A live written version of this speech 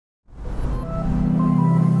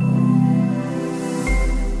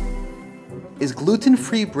Is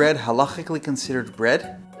gluten-free bread halachically considered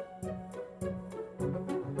bread?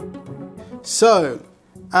 So,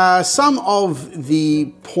 some of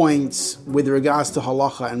the points with regards to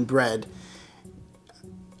halacha and bread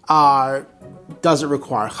are: does it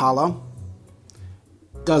require challah?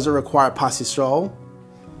 Does it require pas Yisrael?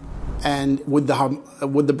 And would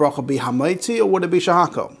the bracha be hamaitzi or would it be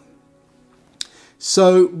shahako?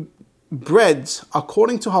 So, breads,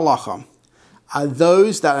 according to halacha, are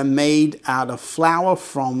those that are made out of flour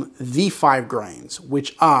from the 5 grains,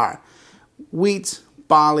 which are wheat,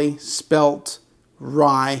 barley, spelt,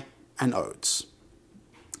 rye, and oats.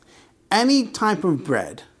 Any type of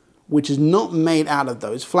bread which is not made out of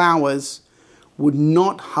those flours would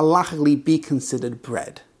not halachically be considered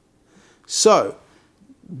bread. So,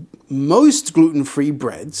 most gluten-free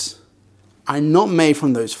breads are not made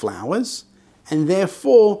from those flours, and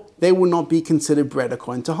therefore they will not be considered bread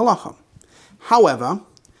according to halacha. However,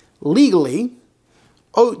 legally,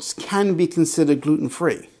 oats can be considered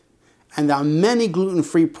gluten-free, and there are many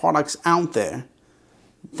gluten-free products out there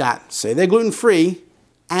that say they're gluten-free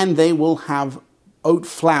and they will have oat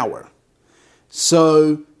flour.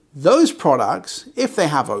 So those products, if they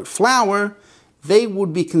have oat flour, they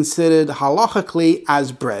would be considered halachically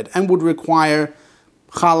as bread and would require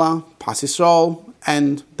challah, pas Yisrael,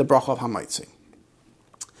 and the bracha of hamaitzi.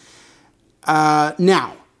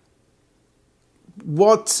 Now,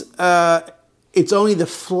 it's only the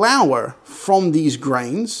flour from these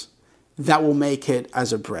grains that will make it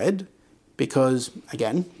as a bread, because,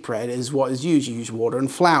 again, bread is what is used. You use water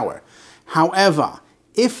and flour. However,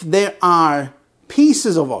 if there are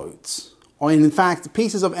pieces of oats, or in fact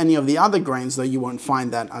pieces of any of the other grains, though you won't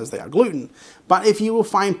find that as they are gluten, but if you will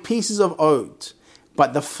find pieces of oat,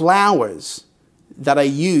 but the flours that are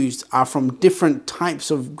used are from different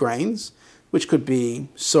types of grains, which could be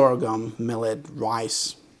sorghum, millet,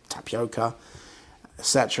 rice, tapioca,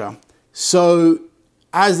 etc. So,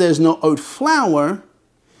 as there's no oat flour,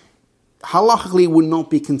 halachically would not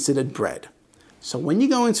be considered bread. So when you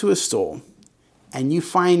go into a store and you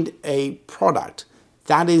find a product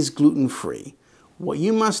that is gluten-free, what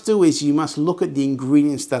you must do is you must look at the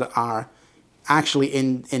ingredients that are actually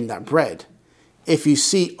in that bread. If you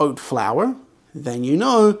see oat flour, then you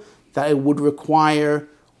know that it would require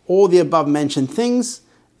all the above mentioned things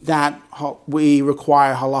that we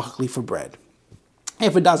require halachically for bread.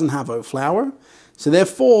 If it doesn't have oat flour, so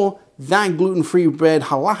therefore that gluten-free bread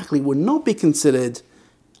halachically would not be considered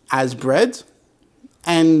as bread,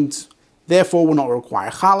 and therefore will not require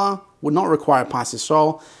challah, would not require pas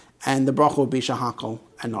Yisrael, and the bracha would be shahakal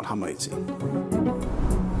and not hamaitzi.